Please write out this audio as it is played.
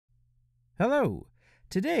Hello!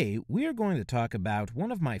 Today we are going to talk about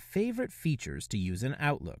one of my favorite features to use in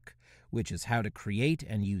Outlook, which is how to create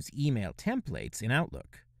and use email templates in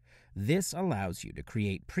Outlook. This allows you to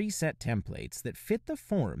create preset templates that fit the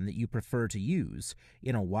form that you prefer to use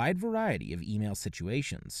in a wide variety of email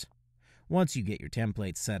situations. Once you get your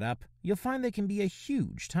templates set up, you'll find they can be a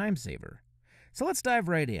huge time saver. So let's dive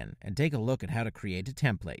right in and take a look at how to create a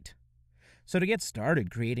template. So to get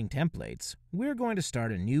started creating templates, we're going to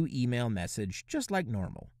start a new email message just like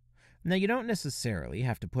normal. Now you don't necessarily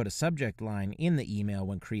have to put a subject line in the email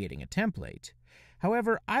when creating a template.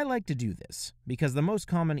 However, I like to do this because the most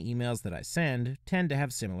common emails that I send tend to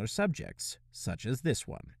have similar subjects, such as this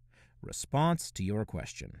one, response to your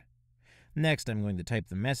question. Next, I'm going to type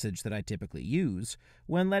the message that I typically use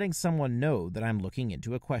when letting someone know that I'm looking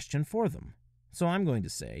into a question for them. So I'm going to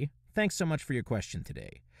say, thanks so much for your question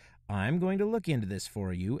today. I'm going to look into this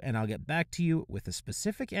for you and I'll get back to you with a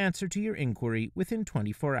specific answer to your inquiry within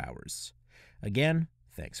 24 hours. Again,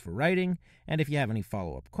 thanks for writing, and if you have any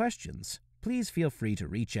follow-up questions, please feel free to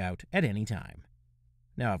reach out at any time.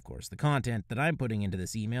 Now, of course, the content that I'm putting into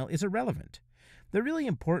this email is irrelevant. The really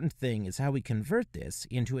important thing is how we convert this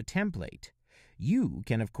into a template. You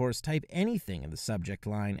can, of course, type anything in the subject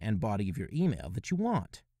line and body of your email that you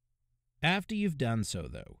want. After you've done so,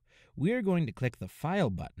 though, we're going to click the File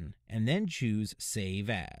button and then choose Save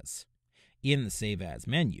As. In the Save As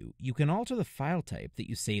menu, you can alter the file type that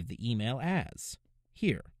you save the email as.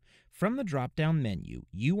 Here, from the drop-down menu,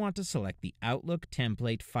 you want to select the Outlook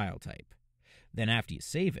template file type. Then after you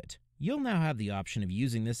save it, you'll now have the option of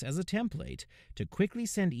using this as a template to quickly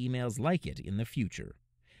send emails like it in the future.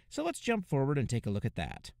 So let's jump forward and take a look at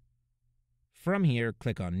that. From here,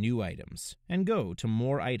 click on New Items and go to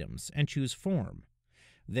More Items and choose Form.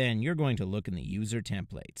 Then you're going to look in the User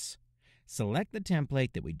Templates. Select the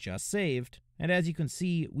template that we just saved, and as you can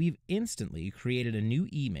see, we've instantly created a new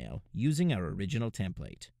email using our original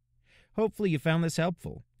template. Hopefully you found this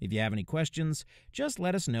helpful. If you have any questions, just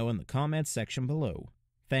let us know in the comments section below.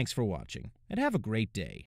 Thanks for watching, and have a great day.